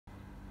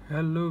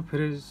Hello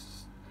friends,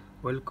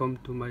 welcome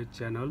to my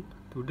channel.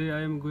 Today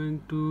I am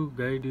going to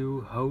guide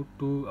you how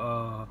to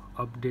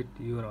update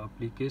your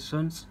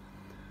applications.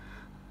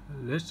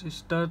 Let's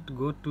start.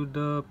 Go to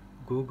the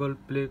Google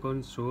Play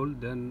console,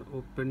 then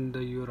open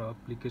your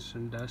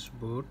application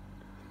dashboard.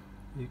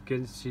 You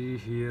can see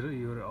here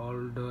your all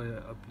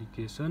the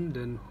application.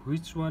 Then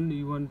which one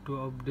you want to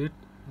update,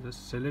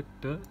 just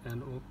select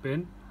and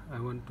open. I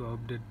want to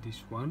update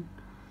this one.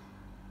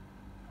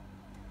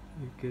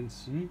 You can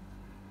see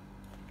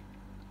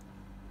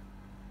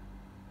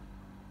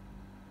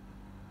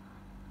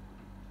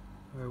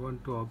I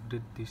want to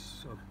update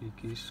these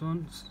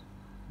applications.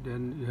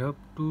 Then you have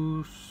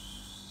to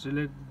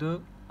select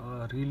the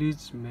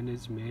release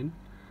management.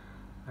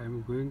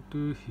 I'm going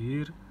to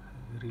here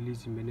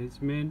release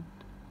management.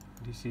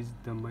 This is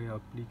my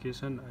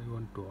application I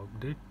want to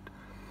update.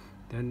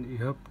 Then you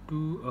have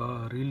to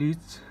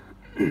release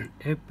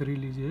app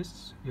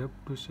releases. You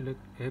have to select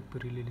app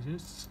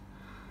releases,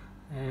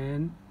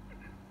 and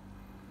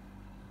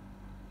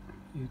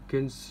you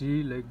can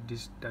see like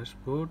this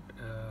dashboard.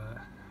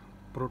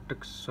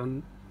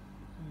 Protection,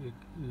 you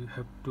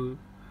have to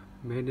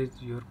manage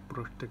your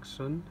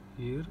protection.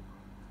 Here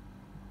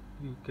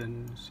you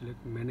can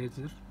select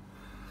manager,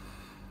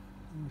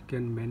 you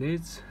can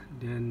manage.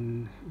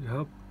 Then you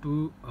have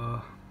to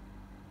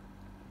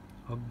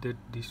update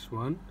this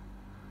one.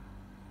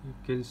 You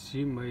can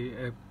see my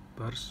app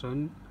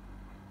version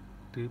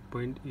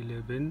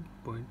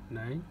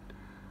 3.11.9.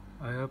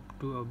 I have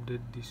to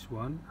update this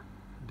one.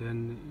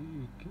 Then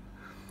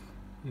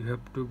you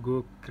have to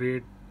go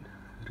create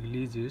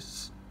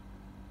releases.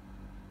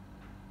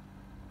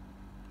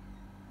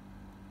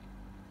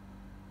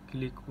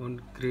 Click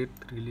on create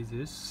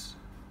releases,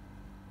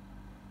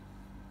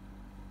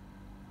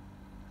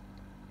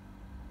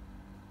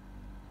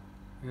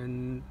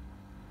 and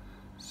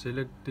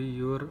select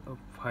your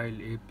file,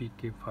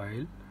 apk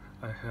file.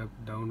 I have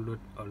download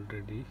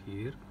already.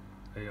 Here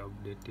I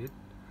updated.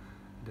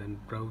 Then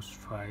browse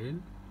file.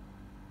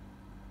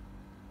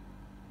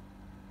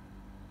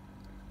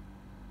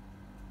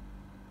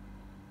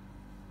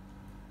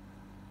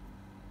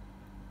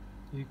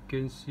 You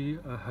can see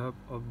I have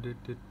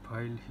updated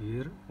file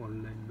here,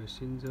 online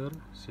messenger.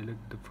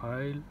 Select the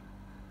file,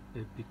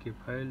 apk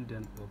file,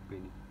 then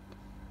open it.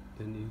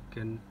 Then you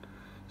can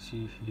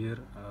see here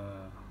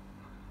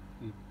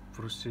if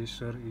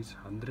processor is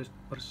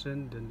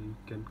 100%, then you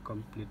can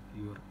complete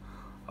your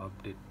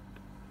update.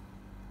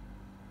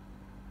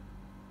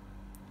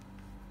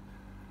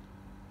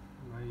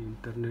 My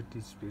internet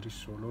is very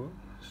slow,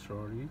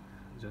 sorry,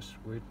 just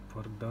wait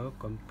for the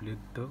complete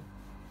the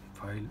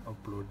file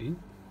uploading.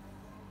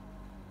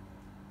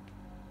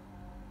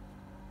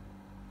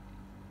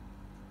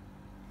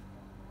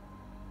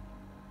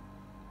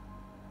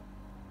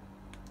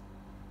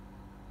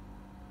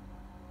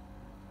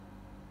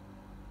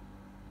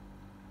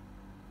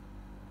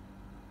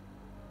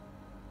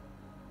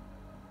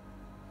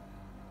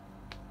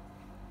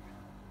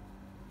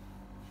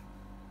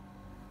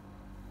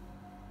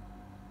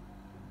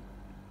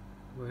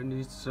 When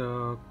it's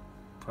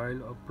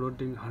file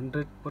uploading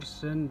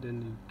 100%,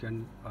 then you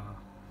can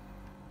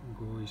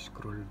go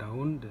scroll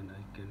down, then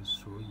I can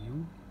show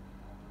you.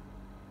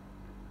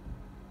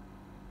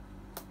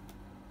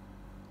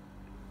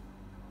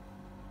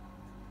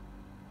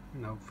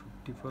 Now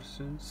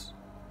 50%.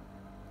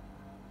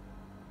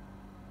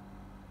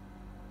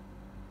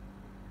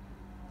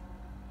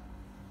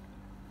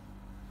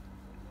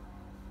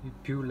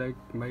 If you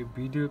like my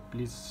video,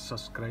 please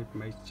subscribe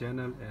my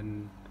channel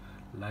and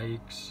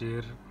like,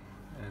 share,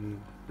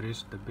 and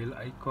press the bell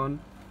icon.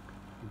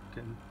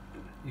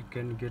 You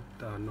can get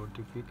a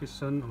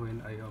notification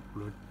when I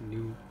upload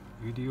new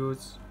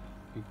videos.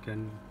 You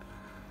can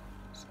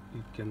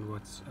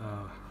watch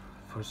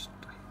first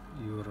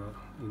your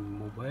in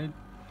mobile.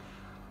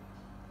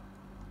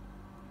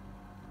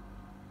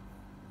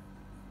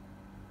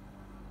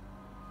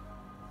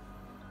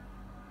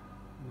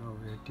 Now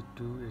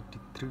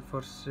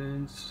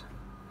 83%.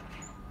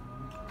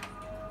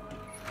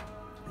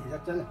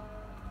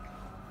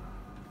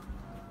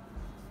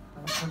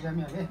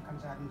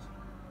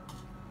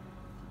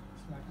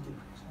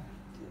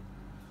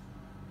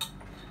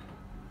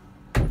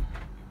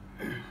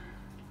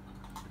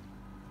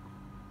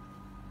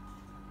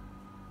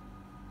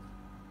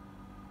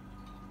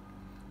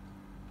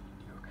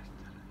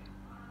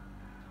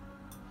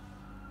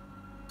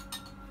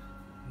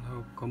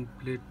 Now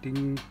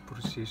completing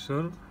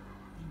processor.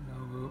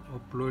 Now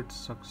upload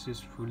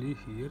successfully.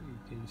 Here you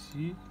can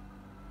see.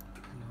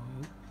 Now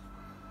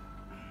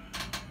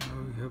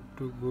you have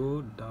to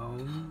go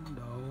down,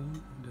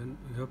 then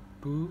you have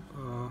to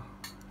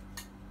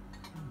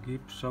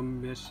give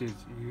some message.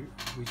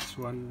 Which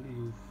one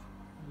you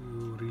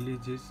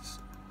releases,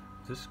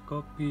 just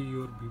copy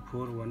your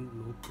before one,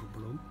 no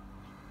problem.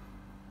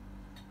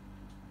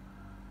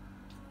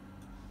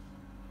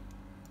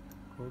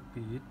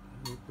 Copy it,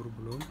 no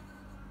problem.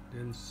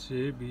 Then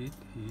save it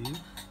here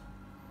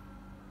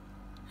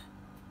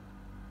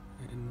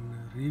and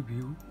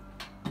review.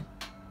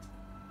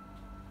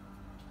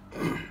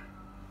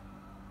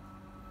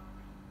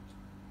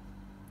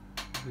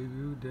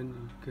 preview, then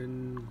you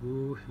can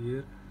go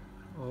here.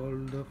 All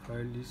the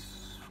file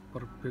is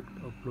perfect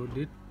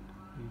uploaded.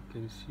 You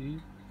can see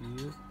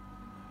here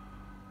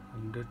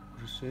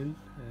 100%,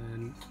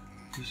 and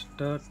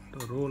start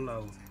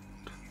rollout,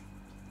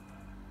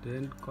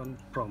 then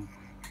confirm.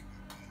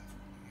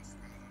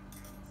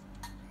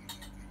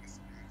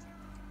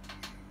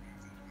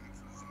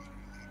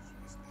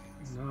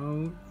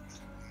 Now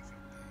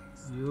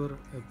your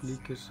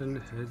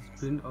application has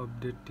been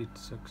updated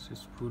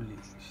successfully.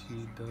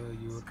 See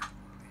your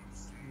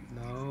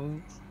now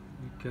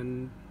you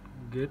can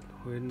get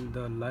when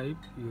the live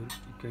you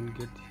can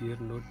get here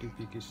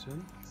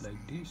notification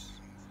like this.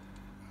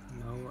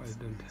 Now I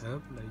don't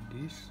have like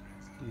this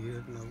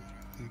here. Now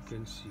you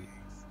can see.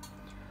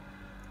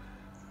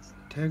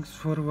 Thanks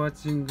for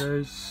watching,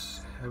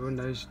 guys. Have a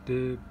nice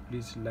day.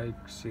 Please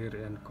like, share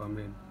and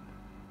comment.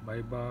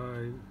 Bye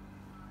bye.